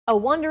A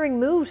wandering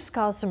moose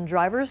caused some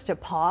drivers to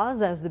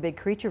pause as the big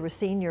creature was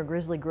seen near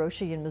Grizzly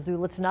Grocery in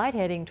Missoula tonight,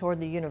 heading toward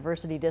the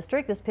University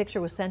District. This picture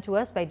was sent to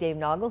us by Dave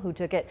Noggle, who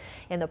took it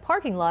in the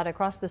parking lot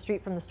across the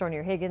street from the store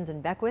near Higgins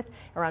and Beckwith.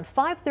 Around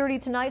 5:30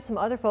 tonight, some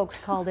other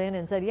folks called in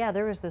and said, yeah,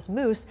 there was this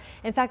moose.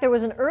 In fact, there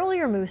was an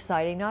earlier moose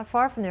sighting not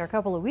far from there a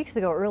couple of weeks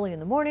ago, early in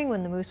the morning,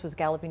 when the moose was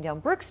galloping down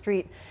Brook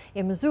Street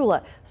in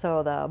Missoula.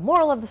 So the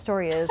moral of the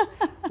story is,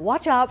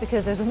 watch out,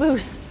 because there's a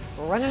moose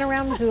running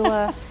around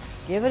Missoula.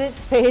 Give it its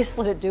space,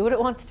 let it do what it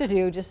wants to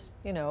do. Just,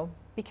 you know,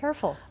 be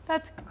careful.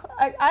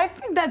 I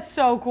think that's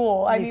so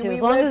cool. I mean,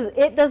 as long as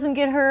it doesn't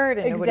get hurt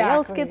and nobody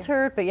else gets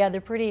hurt. But yeah,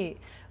 they're pretty.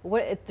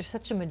 They're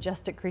such a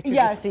majestic creature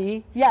to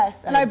see.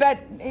 Yes, and I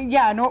bet,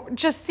 yeah, no,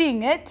 just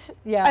seeing it,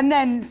 and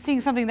then seeing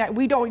something that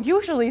we don't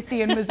usually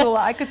see in Missoula,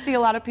 I could see a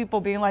lot of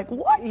people being like,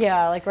 what?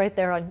 Yeah, like right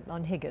there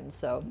on Higgins.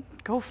 So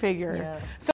go figure. Yeah. So